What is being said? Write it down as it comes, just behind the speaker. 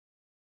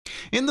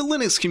In the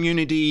Linux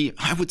community,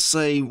 I would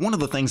say one of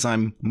the things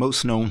I'm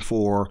most known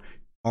for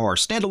are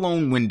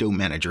standalone window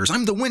managers.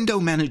 I'm the window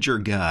manager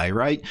guy,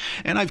 right?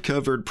 And I've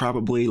covered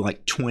probably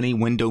like 20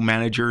 window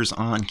managers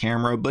on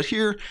camera, but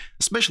here,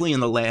 especially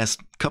in the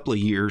last couple of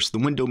years, the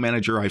window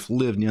manager I've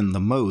lived in the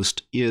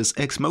most is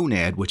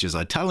XMonad, which is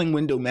a tiling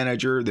window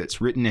manager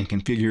that's written and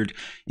configured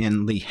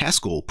in the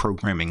Haskell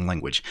programming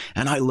language.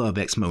 And I love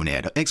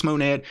XMonad.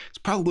 XMonad has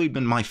probably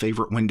been my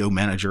favorite window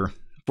manager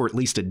for at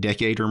least a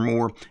decade or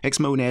more.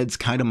 XMonad's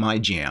kind of my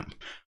jam.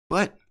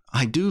 But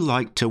I do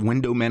like to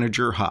window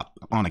manager hop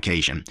on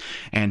occasion.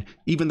 And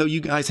even though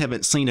you guys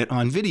haven't seen it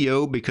on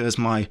video because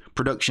my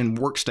production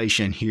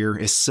workstation here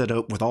is set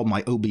up with all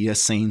my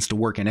OBS scenes to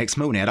work in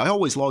XMonad, I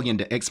always log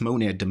into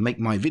XMonad to make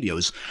my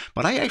videos.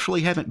 But I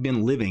actually haven't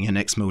been living in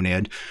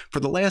XMonad.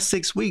 For the last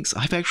 6 weeks,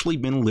 I've actually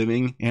been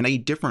living in a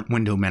different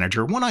window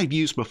manager, one I've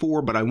used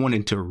before, but I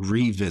wanted to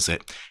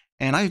revisit.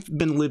 And I've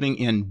been living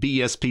in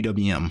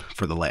Bspwm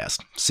for the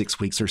last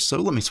 6 weeks or so.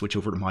 Let me switch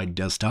over to my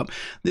desktop.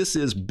 This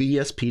is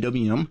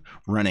Bspwm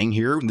running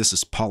here. This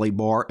is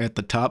Polybar at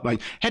the top. I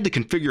had to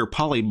configure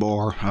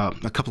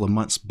Polybar a couple of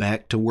months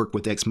back to work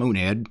with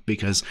XMonad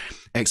because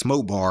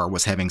Xmobar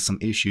was having some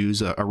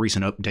issues. A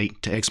recent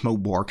update to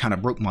Xmobar kind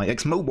of broke my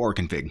Xmobar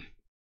config.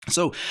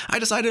 So I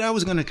decided I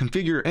was going to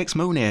configure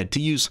XMonad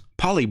to use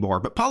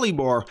Polybar. But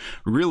Polybar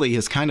really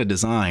is kind of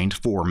designed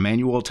for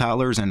manual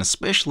tilers, and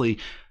especially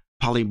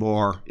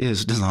Polybar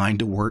is designed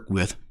to work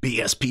with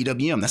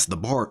Bspwm. That's the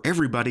bar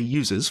everybody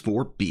uses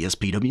for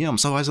Bspwm.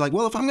 So I was like,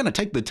 well, if I'm going to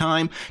take the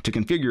time to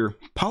configure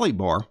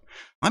Polybar,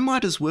 I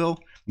might as well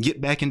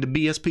get back into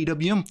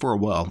Bspwm for a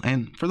while.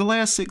 And for the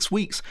last 6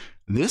 weeks,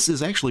 this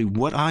is actually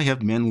what I have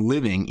been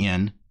living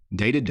in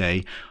day to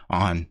day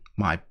on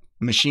my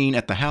machine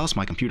at the house,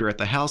 my computer at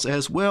the house,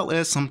 as well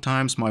as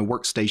sometimes my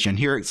workstation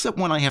here, except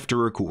when I have to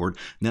record.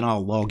 Then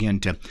I'll log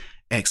into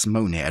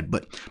XMonad.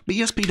 But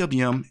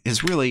Bspwm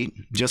is really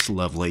just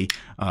lovely.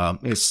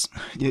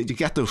 You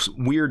got this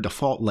weird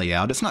default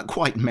layout. It's not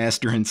quite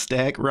master and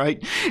stack,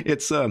 right?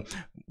 It's I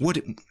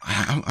want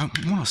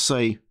to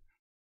say,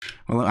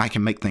 well, I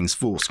can make things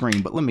full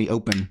screen, but let me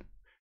open.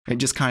 It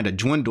just kind of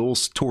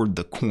dwindles toward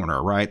the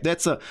corner, right?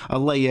 That's a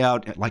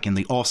layout like in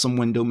the Awesome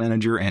Window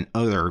Manager and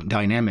other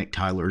dynamic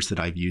tilers that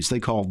I've used. They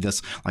call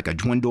this like a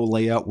dwindle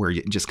layout, where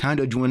it just kind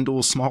of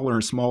dwindles smaller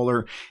and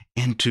smaller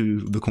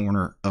into the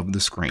corner of the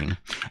screen.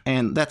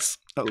 And that's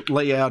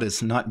layout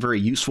is not very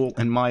useful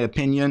in my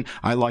opinion.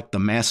 I like the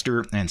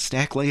master and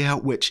stack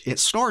layout, which it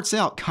starts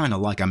out kind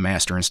of like a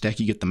master and stack.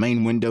 You get the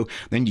main window,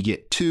 then you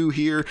get two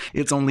here.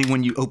 It's only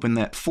when you open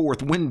that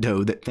fourth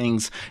window that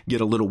things get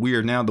a little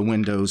weird. Now the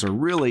windows are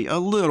really a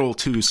little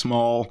too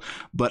small,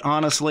 but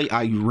honestly,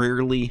 I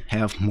rarely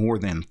have more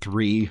than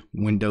 3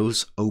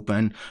 windows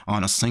open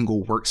on a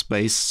single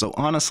workspace. So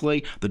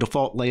honestly, the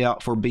default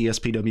layout for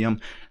Bspwm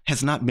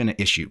has not been an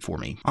issue for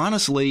me.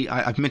 Honestly,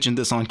 I've mentioned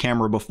this on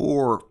camera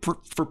before.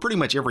 For pretty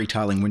much every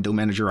tiling window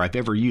manager I've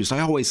ever used, I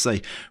always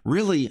say,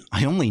 really,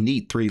 I only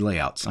need 3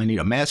 layouts. I need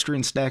a master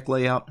and stack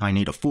layout, I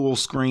need a full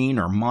screen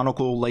or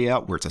monocle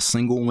layout where it's a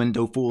single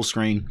window full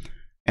screen,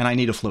 and I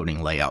need a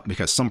floating layout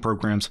because some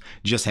programs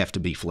just have to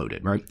be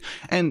floated, right?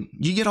 And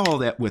you get all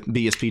that with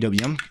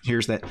Bspwm.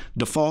 Here's that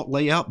default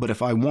layout, but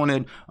if I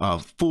wanted a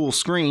full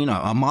screen,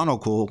 a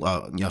monocle,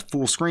 a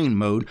full screen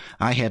mode,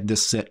 I have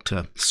this set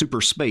to super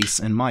space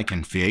in my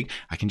config.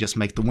 I can just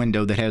make the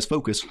window that has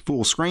focus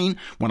full screen.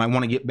 When I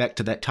want to get back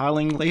to that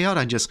tiling layout,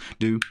 I just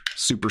do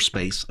super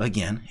space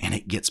again, and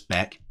it gets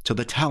back to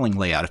the tiling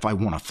layout. If I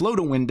want to float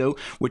a window,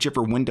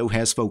 whichever window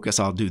has focus,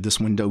 I'll do this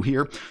window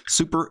here,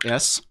 super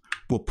S.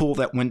 We'll pull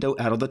that window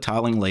out of the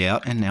tiling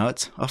layout, and now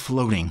it's a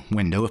floating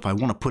window. If I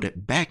want to put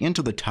it back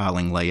into the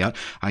tiling layout,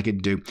 I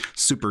could do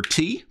Super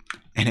T,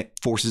 and it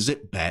forces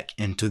it back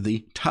into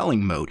the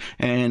tiling mode.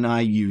 And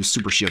I use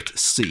Super Shift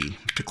C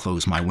to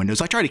close my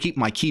windows. I try to keep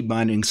my key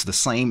bindings the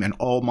same in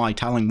all my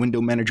tiling window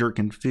manager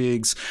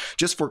configs,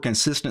 just for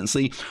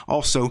consistency.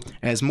 Also,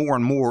 as more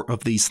and more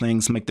of these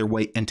things make their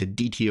way into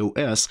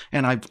DTOS,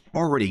 and I've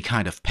already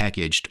kind of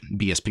packaged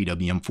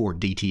Bspwm for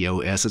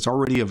DTOS. It's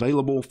already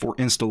available for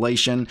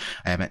installation.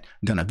 I haven't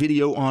done a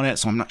video on it,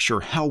 so I'm not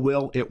sure how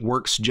well it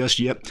works just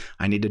yet.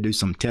 I need to do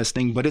some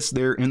testing, but it's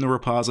there in the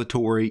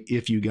repository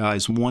if you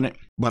guys want it.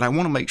 But I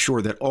want to make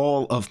sure that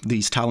all of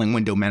these tiling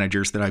window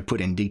managers that I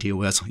put in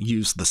DTOS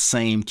use the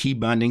same key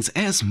bindings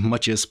as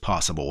much as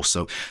possible.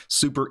 So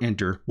Super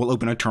Enter will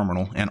open a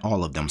terminal in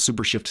all of them.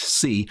 Super Shift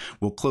C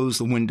will close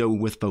the window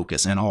with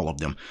focus in all of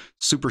them.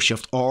 Super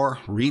Shift R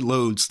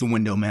reloads the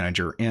window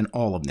manager in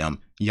all of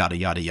them. Yada,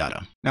 yada,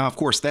 yada. Now, of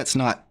course, that's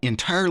not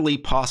entirely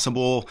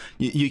possible.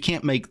 You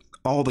can't make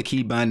all the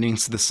key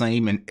bindings the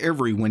same in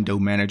every window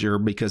manager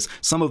because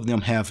some of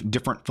them have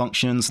different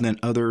functions than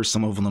others.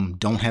 Some of them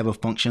don't have a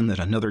function that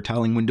another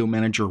tiling window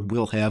manager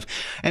will have.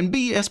 And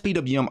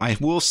Bspwm, I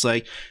will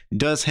say,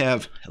 does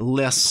have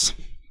less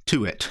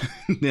to it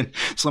than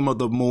some of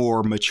the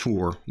more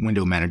mature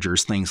window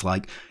managers, things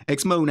like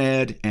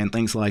XMonad and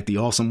things like the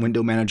Awesome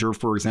Window Manager,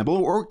 for example,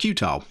 or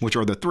Qtile, which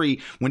are the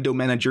 3 window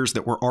managers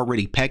that were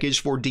already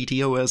packaged for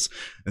DTOS.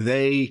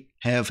 They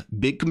have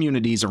big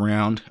communities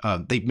around.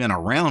 They've been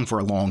around for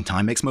a long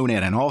time.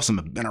 XMonad and Awesome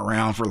have been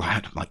around for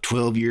like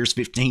 12 years,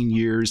 15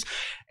 years.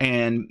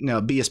 And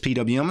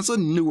BSPWM is a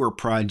newer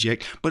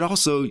project, but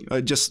also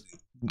just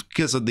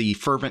because of the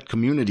fervent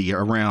community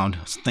around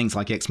things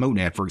like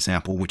XMonad, for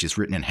example, which is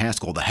written in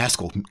Haskell. The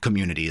Haskell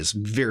community is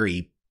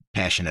very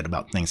passionate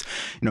about things.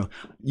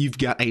 You've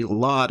got a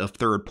lot of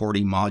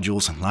third-party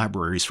modules and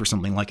libraries for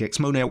something like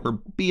XMonad, where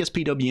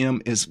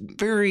BSPWM is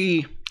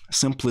very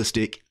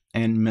simplistic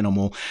and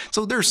minimal.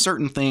 So there's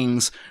certain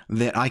things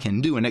that I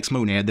can do in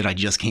XMonad that I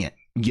just can't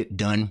get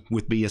done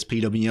with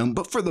BSPWM.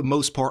 But for the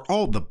most part,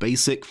 all the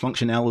basic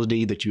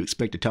functionality that you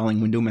expect a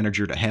tiling window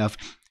manager to have,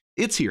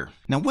 it's here.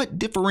 Now, what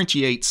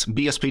differentiates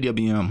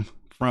BSPWM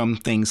from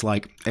things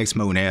like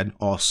XMonad,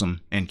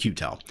 Awesome, and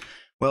Qtile?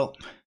 Well,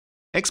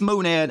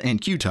 XMonad and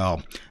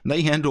Qtile,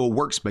 they handle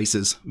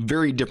workspaces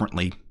very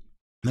differently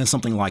than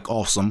something like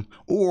Awesome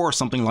or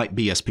something like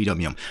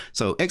BSPWM.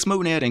 So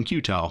XMonad and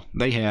Qtile,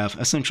 they have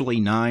essentially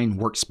 9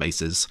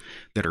 workspaces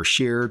that are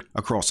shared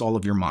across all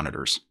of your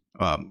monitors.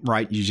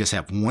 Right? You just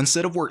have one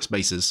set of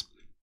workspaces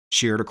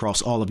shared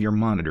across all of your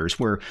monitors,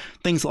 where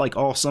things like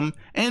Awesome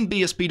and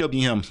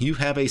BSPWM, you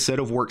have a set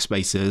of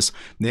workspaces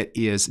that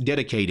is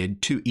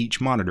dedicated to each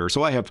monitor.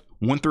 So I have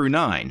 1 through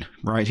 9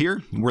 right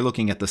here. We're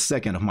looking at the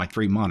second of my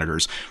 3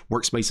 monitors.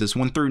 Workspaces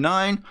 1 through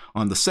 9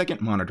 on the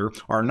second monitor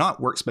are not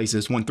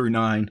workspaces 1 through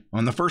 9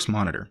 on the first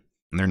monitor.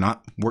 And they're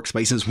not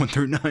workspaces 1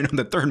 through 9 on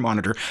the third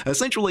monitor.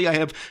 Essentially, I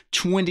have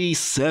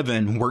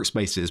 27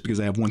 workspaces because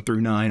I have 1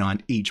 through 9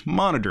 on each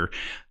monitor.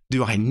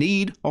 Do I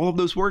need all of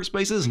those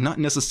workspaces? Not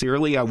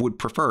necessarily. I would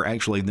prefer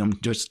actually them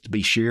just to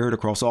be shared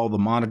across all the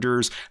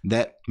monitors.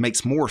 That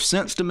makes more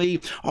sense to me,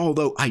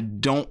 although I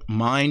don't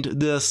mind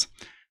this.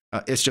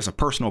 It's just a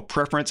personal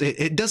preference.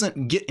 It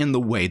doesn't get in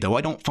the way, though.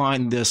 I don't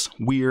find this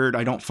weird.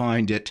 I don't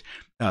find that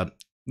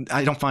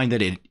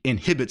it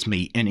inhibits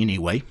me in any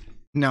way.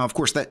 Now, of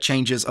course, that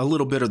changes a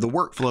little bit of the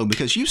workflow,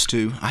 because used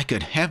to, I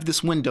could have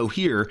this window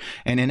here,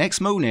 and in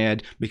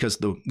XMonad, because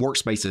the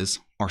workspaces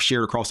are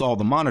shared across all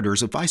the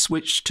monitors, if I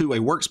switch to a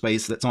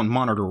workspace that's on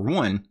monitor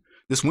 1,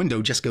 this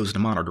window just goes to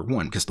monitor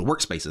 1, because the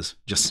workspaces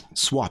just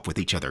swap with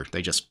each other.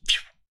 They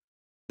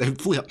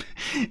flip,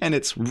 and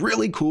it's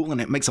really cool, and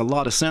it makes a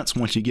lot of sense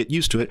once you get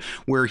used to it,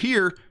 where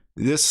here,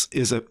 this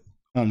is on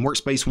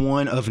workspace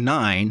 1 of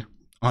 9,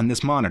 on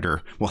this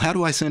monitor. Well, how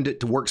do I send it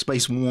to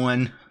workspace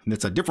 1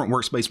 that's a different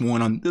workspace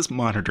 1 on this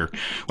monitor?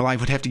 Well, I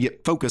would have to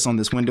get focus on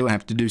this window. I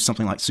have to do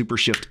something like Super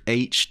Shift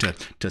H to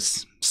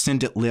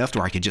send it left,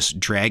 or I could just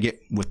drag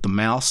it with the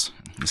mouse.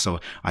 So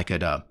I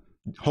could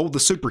hold the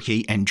super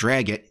key and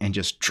drag it, and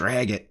just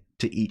drag it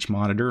to each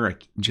monitor. I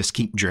just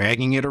keep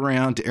dragging it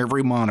around to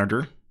every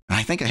monitor. And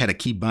I think I had a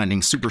key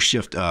binding. Super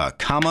Shift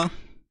comma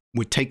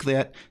would take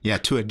that,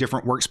 to a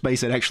different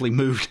workspace. It actually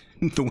moved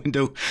the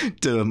window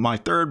to my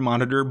third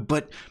monitor,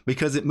 but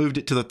because it moved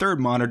it to the third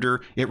monitor,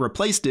 it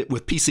replaced it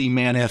with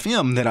PCMan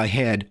FM that I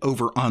had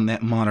over on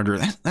that monitor.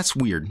 That's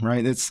weird,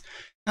 right? It's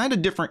kind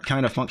of different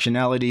kind of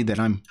functionality that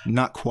I'm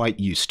not quite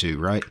used to,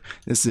 right?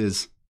 It's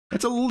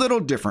a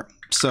little different.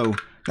 So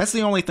that's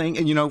the only thing.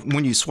 And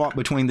when you swap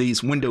between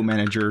these window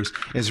managers,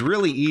 it's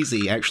really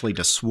easy actually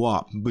to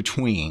swap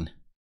between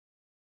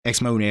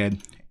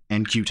XMonad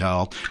and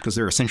Qtile, because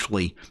they're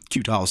essentially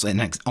Qtile's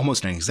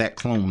almost an exact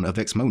clone of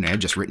XMonad,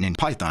 just written in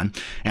Python.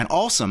 And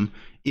Awesome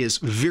is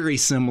very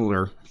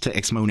similar to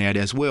XMonad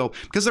as well,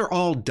 because they're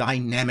all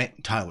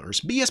dynamic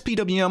tilers.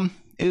 BSPWM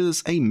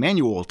is a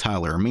manual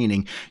tiler,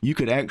 meaning you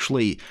could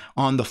actually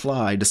on the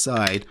fly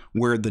decide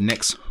where the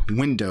next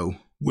window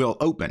will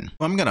open.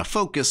 I'm going to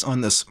focus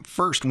on this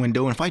first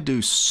window, and if I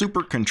do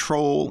Super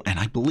Control, and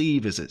I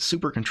believe is it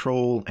Super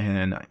Control,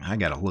 and I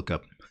got to look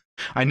up.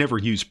 I never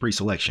use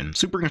pre-selection.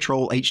 Super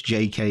Control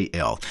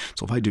HJKL.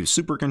 So if I do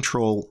Super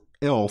Control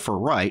L for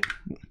right,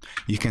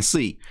 you can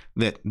see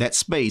that that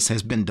space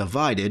has been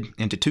divided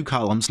into 2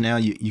 columns. Now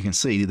you can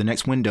see the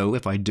next window,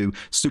 if I do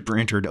Super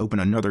Enter to open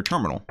another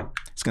terminal,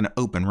 it's going to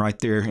open right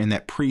there in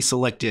that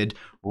pre-selected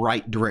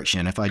right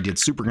direction. If I did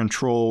Super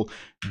Control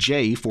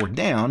J for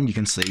down, you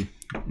can see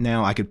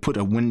now I could put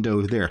a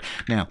window there.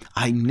 Now,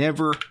 I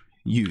never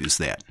use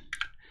that.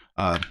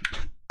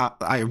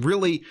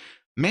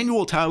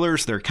 Manual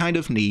tilers, they're kind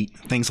of neat,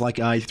 things like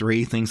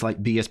i3, things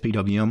like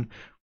BSPWM,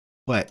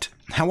 but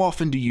how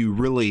often do you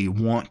really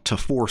want to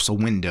force a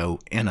window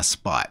in a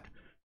spot?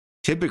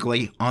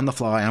 Typically, on the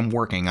fly, I'm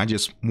working, I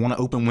just want to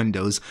open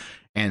windows,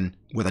 and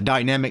with a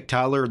dynamic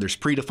tiler, there's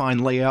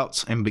predefined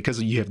layouts, and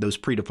because you have those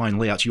predefined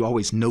layouts, you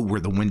always know where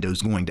the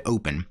window's going to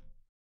open.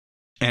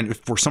 And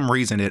if for some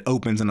reason it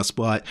opens in a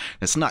spot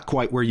that's not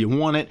quite where you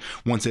want it,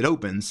 once it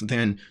opens,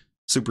 then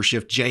Super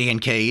Shift J and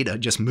K to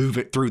just move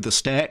it through the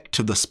stack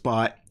to the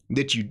spot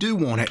that you do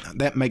want it.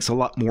 That makes a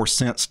lot more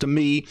sense to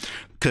me,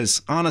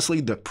 because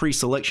honestly, the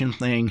pre-selection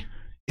thing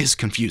is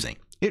confusing.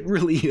 It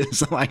really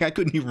is. Like, I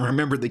couldn't even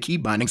remember the key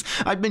bindings.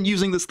 I've been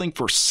using this thing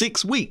for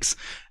 6 weeks,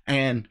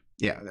 and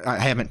yeah, I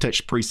haven't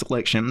touched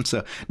pre-selection.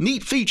 So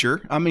neat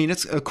feature. I mean,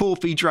 it's a cool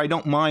feature. I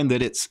don't mind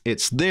that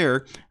it's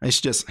there.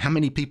 It's just how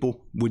many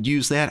people would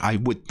use that? I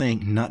would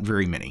think not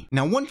very many.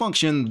 Now, one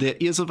function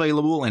that is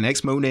available in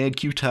XMonad,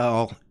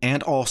 Qtile,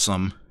 and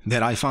Awesome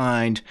that I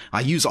find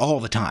I use all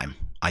the time.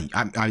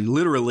 I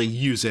literally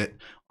use it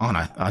on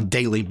a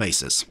daily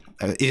basis.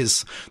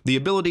 Is the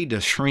ability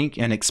to shrink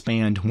and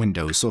expand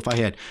windows. So if I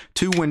had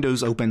 2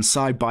 windows open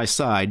side by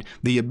side,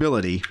 the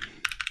ability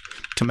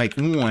to make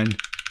one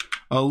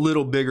a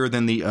little bigger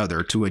than the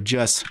other, to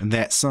adjust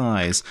that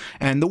size.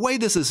 And the way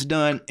this is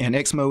done in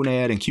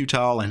XMonad and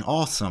Qtile and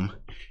Awesome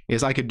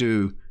is I could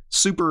do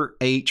Super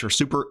H or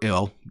Super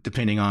L,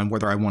 depending on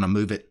whether I want to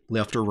move it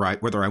left or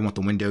right, whether I want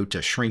the window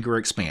to shrink or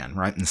expand,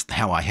 right? And that's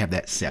how I have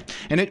that set.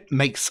 And it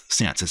makes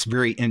sense. It's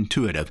very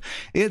intuitive.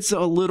 It's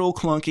a little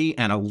clunky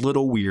and a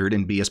little weird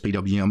in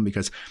Bspwm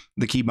because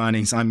the key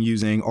bindings I'm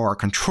using are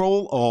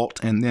Control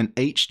Alt and then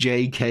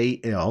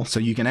HJKL, so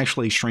you can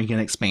actually shrink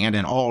and expand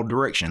in all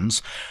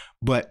directions,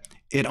 but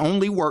it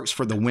only works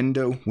for the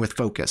window with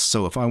focus.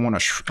 So if I want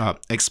to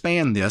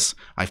expand this,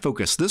 I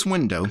focus this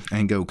window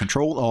and go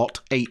Control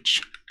Alt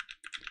H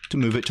to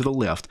move it to the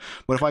left.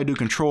 But if I do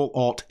Control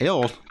Alt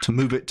L to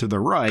move it to the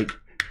right,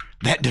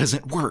 that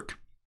doesn't work.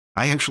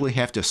 I actually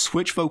have to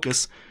switch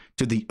focus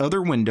to the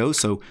other window.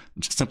 So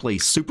simply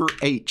Super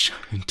H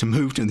to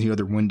move to the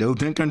other window,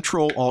 then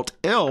Control Alt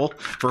L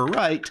for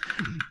right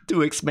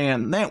to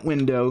expand that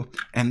window.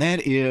 And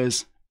that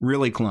is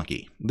really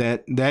clunky.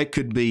 That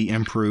could be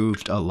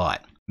improved a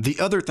lot. The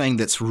other thing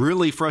that's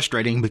really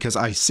frustrating, because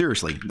I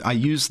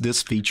use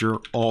this feature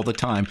all the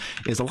time,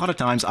 is a lot of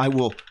times I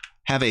will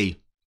have a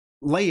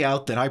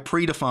layout that I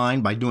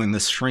predefine by doing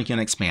this shrink and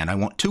expand. I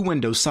want 2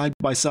 windows side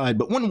by side,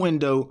 but one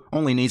window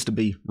only needs to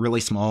be really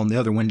small and the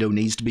other window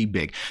needs to be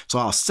big. So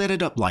I'll set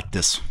it up like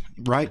this,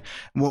 right?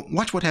 Well,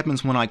 watch what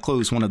happens when I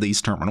close one of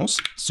these terminals.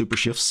 Super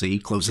Shift C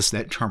closes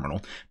that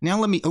terminal. Now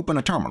let me open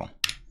a terminal.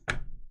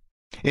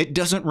 It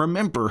doesn't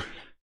remember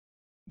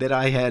that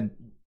I had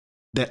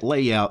that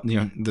layout,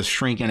 the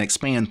shrink and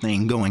expand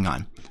thing going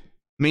on.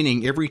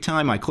 Meaning every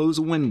time I close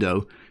a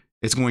window,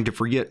 it's going to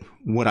forget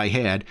what I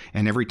had,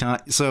 and every time,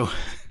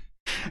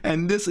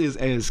 and this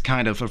is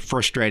kind of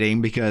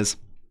frustrating because,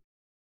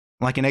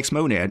 like in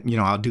XMonad,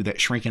 I'll do that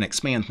shrink and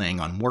expand thing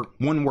on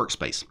one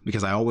workspace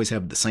because I always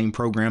have the same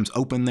programs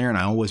open there and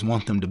I always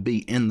want them to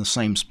be in the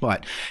same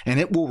spot. And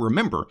it will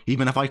remember,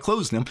 even if I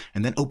close them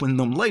and then open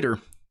them later,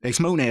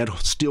 XMonad will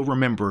still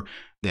remember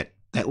that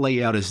that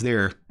layout is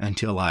there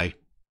until I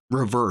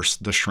reverse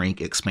the shrink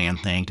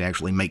expand thing to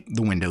actually make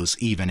the windows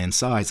even in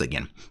size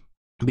again.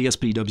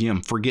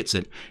 Bspwm forgets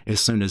it as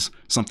soon as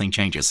something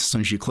changes, as soon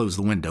as you close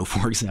the window,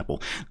 for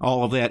example.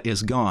 All of that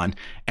is gone,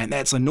 and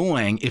that's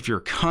annoying if you're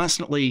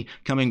constantly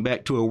coming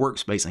back to a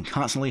workspace and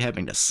constantly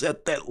having to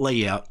set that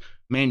layout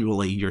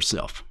manually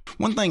yourself.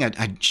 One thing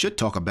I should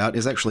talk about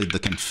is actually the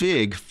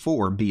config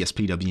for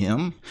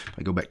Bspwm. If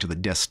I go back to the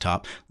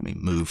desktop, let me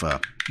move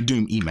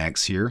Doom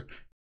Emacs here.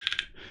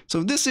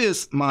 So this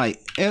is my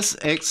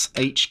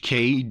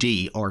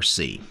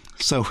SXHKDRC.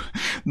 So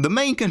the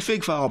main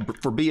config file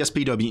for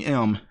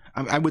Bspwm,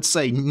 I would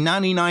say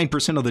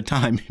 99% of the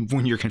time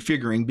when you're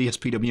configuring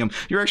Bspwm,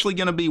 you're actually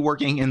going to be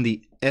working in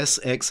the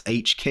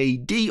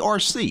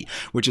SXHKDRC,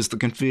 which is the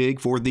config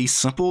for the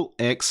Simple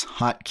X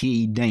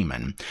hotkey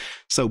daemon.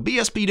 So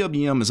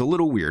Bspwm is a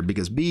little weird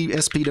because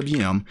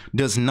Bspwm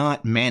does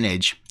not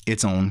manage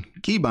its own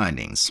key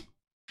bindings.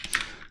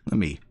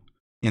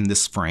 In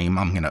this frame,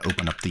 I'm going to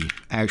open up the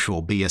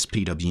actual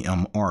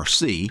Bspwm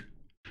RC.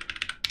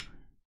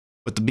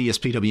 But the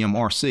Bspwm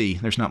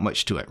RC, there's not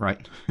much to it,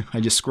 right? I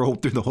just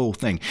scrolled through the whole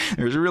thing.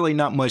 There's really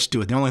not much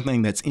to it. The only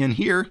thing that's in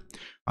here,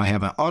 I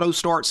have an auto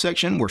start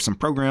section where some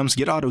programs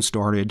get auto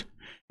started.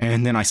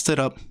 And then I set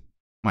up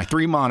my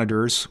 3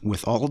 monitors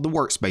with all of the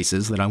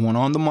workspaces that I want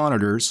on the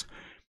monitors.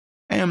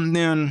 And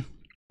then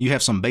you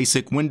have some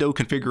basic window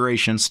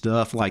configuration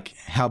stuff like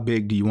how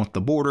big do you want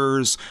the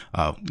borders,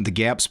 the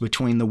gaps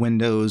between the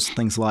windows,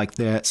 things like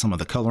that, some of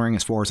the coloring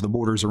as far as the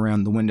borders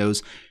around the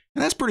windows.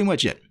 And that's pretty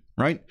much it,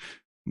 right?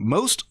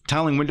 Most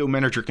tiling window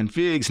manager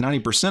configs,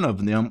 90%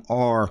 of them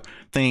are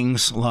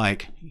things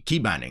like key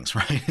bindings,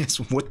 right? It's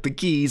what the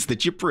keys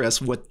that you press,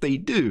 what they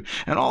do.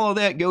 And all of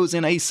that goes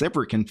in a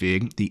separate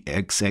config, the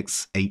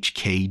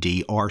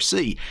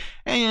XXHKDRC.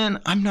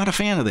 And I'm not a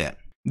fan of that.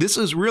 This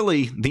is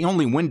really the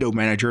only window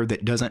manager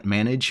that doesn't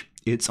manage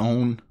its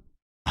own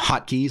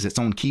hotkeys, its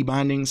own key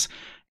bindings.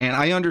 And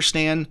I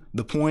understand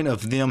the point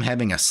of them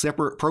having a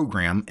separate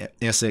program,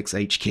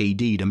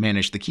 SXHKD, to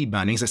manage the key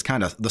bindings. That's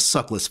kind of the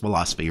suckless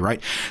philosophy,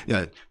 right?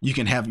 You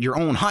can have your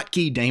own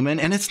hotkey daemon,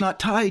 and it's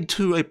not tied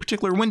to a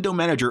particular window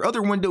manager.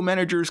 Other window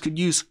managers could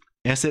use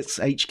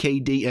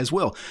SXHKD as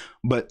well.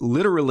 But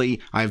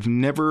literally, I've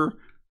never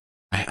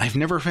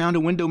found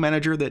a window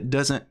manager that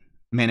doesn't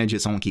manage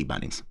its own key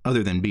bindings,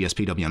 other than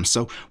Bspwm.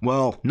 So,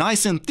 well,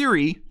 nice in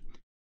theory,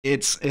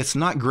 it's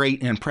not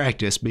great in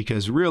practice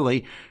because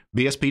really,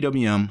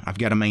 BSPWM, I've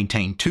got to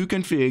maintain 2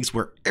 configs,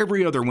 where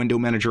every other window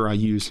manager I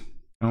use,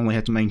 I only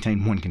have to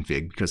maintain 1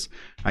 config because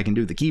I can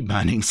do the key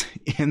bindings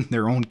in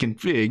their own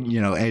config,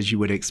 you know, as you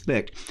would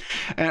expect.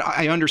 And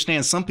I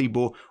understand some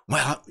people,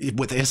 well,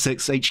 with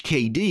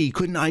SXHKD,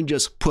 couldn't I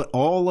just put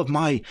all of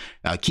my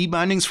key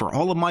bindings for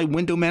all of my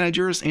window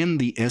managers in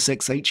the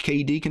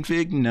SXHKD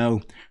config?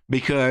 No,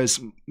 because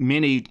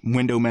many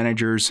window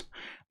managers,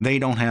 they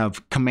don't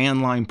have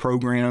command line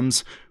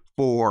programs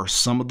for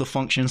some of the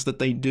functions that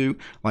they do.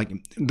 Like,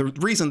 the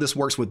reason this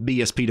works with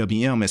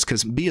BSPWM is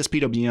because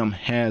BSPWM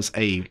has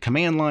a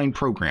command line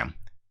program,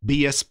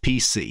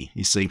 BSPC.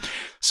 You see,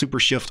 Super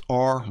Shift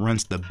R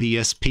runs the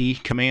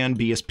BSP command,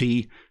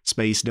 BSP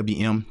space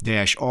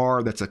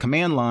WM-R. That's a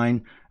command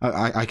line.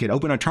 I could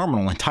open a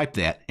terminal and type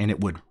that, and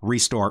it would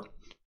restart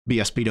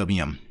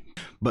BSPWM.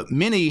 But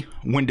many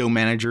window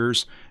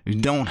managers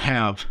don't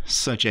have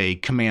such a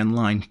command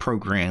line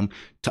program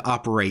to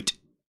operate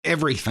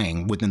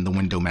everything within the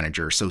window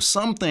manager. So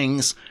some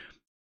things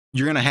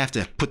you're going to have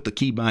to put the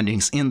key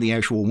bindings in the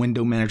actual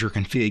window manager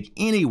config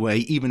anyway.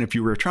 Even if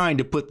you were trying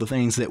to put the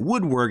things that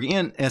would work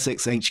in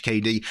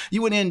SXHKD, it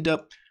would end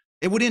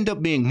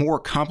up being more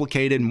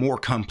complicated, more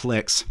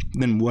complex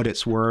than what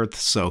it's worth.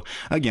 So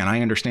again, I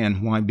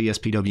understand why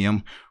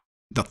BSPWM,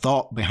 the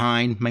thought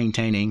behind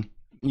maintaining,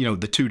 you know,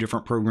 the 2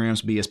 different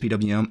programs,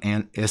 BSPWM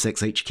and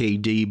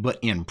SXHKD, but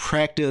in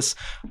practice,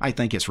 I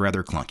think it's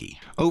rather clunky.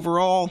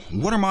 Overall,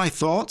 what are my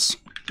thoughts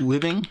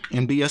living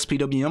in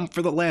BSPWM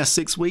for the last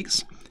 6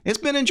 weeks? It's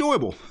been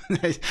enjoyable.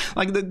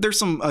 Like, there's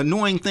some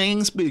annoying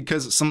things,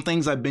 because some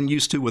things I've been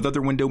used to with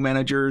other window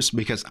managers,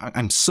 because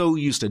I'm so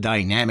used to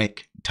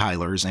dynamic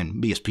tilers,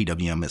 and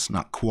BSPWM is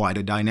not quite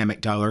a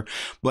dynamic tiler.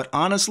 But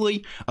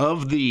honestly,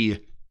 of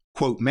the,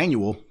 quote,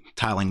 manual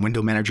tiling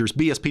window managers,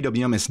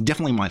 BSPWM is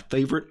definitely my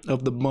favorite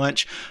of the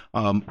bunch.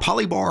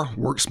 Polybar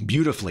works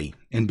beautifully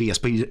in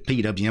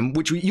BSPWM,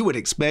 which you would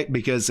expect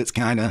because it's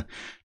kind of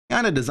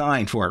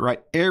designed for it,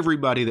 right?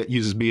 Everybody that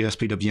uses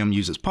BSPWM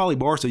uses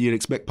Polybar, so you'd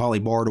expect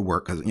Polybar to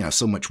work, because, you know,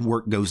 so much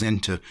work goes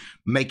into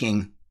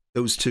making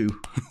those 2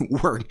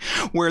 work,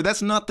 where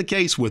that's not the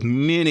case with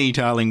many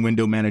tiling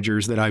window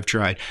managers that I've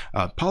tried.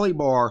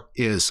 Polybar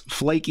is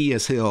flaky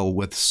as hell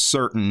with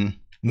certain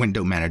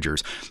window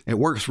managers. It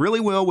works really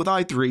well with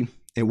i3.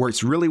 It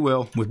works really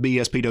well with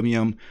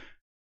BSPWM,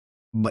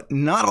 but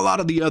not a lot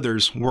of the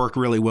others work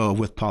really well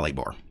with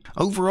Polybar.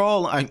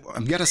 Overall,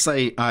 I've got to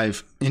say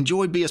I've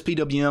enjoyed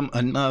BSPWM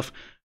enough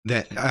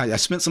that I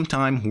spent some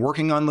time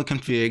working on the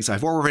configs.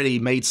 I've already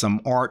made some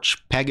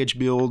Arch package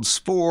builds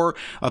for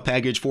a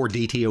package for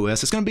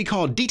DTOS. It's going to be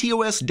called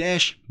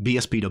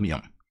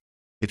DTOS-BSPWM.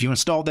 If you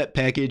install that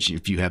package,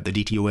 if you have the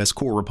DTOS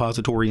core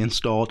repository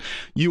installed,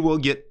 you will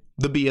get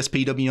the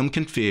BSPWM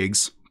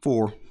configs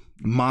for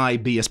my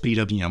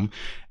BSPWM,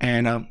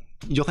 and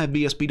you'll have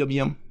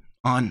BSPWM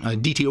on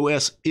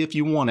DTOS if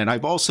you want it.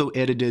 I've also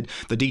edited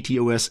the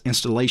DTOS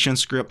installation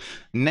script.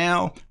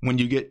 Now, when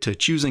you get to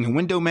choosing a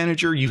window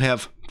manager, you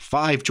have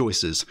 5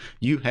 choices.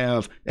 You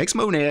have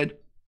XMonad,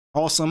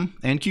 Awesome,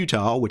 and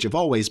Qtile, which have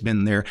always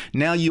been there.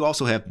 Now you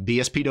also have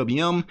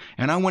BSPWM,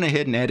 and I went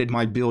ahead and added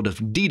my build of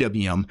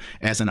DWM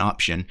as an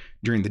option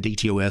during the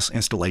DTOS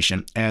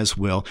installation as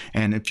well.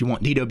 And if you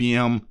want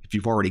DWM, if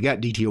you've already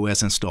got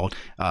DTOS installed,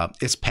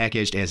 it's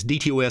packaged as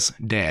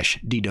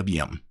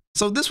DTOS-DWM.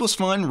 So this was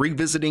fun,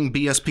 revisiting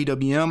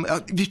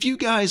BSPWM. If you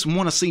guys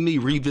want to see me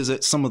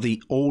revisit some of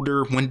the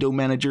older window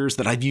managers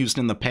that I've used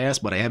in the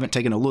past, but I haven't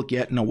taken a look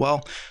at in a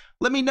while,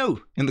 let me know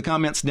in the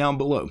comments down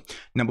below.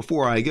 Now,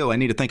 before I go, I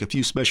need to thank a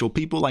few special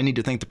people. I need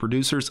to thank the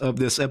producers of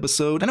this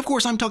episode. And of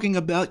course, I'm talking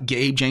about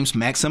Gabe, James,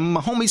 Maxim, my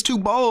homies Too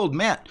Bald,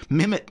 Matt,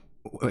 Mimit.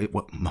 Wait,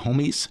 what? My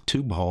homies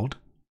Too Bald?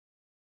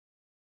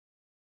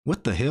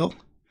 What the hell?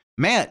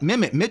 Matt,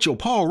 Mimit, Mitchell,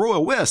 Paul,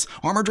 Royal West,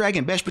 Armor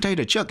Dragon, Bash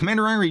Potato, Chuck,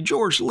 Commander Henry,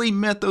 George, Lee,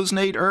 Methos,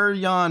 Nate,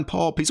 Jan,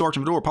 Paul, Peace Arch,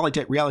 Fedora,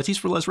 Polytech, Realities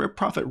for Less, Rep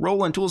Profit,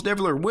 Roland, Tools,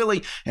 Deviler,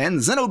 Willie, and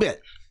Zenobit.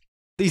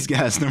 These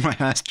guys, they're my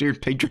highest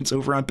tiered patrons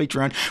over on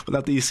Patreon.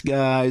 Without these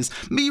guys,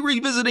 me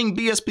revisiting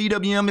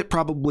BSPWM, it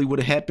probably would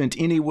have happened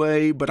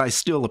anyway, but I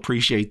still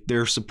appreciate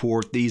their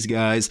support. These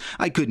guys,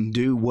 I couldn't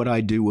do what I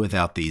do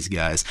without these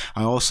guys.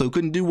 I also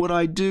couldn't do what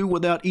I do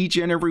without each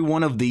and every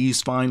one of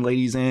these fine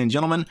ladies and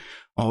gentlemen.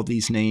 All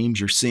these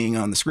names you're seeing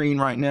on the screen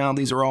right now,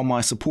 these are all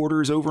my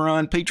supporters over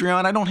on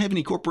Patreon. I don't have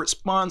any corporate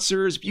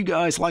sponsors. If you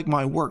guys like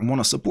my work and want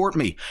to support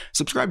me,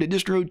 subscribe to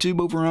DistroTube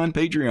over on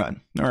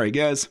Patreon. All right,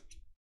 guys.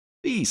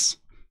 Peace.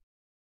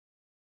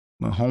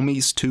 My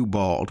homies Too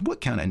Bald.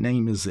 What kind of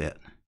name is that?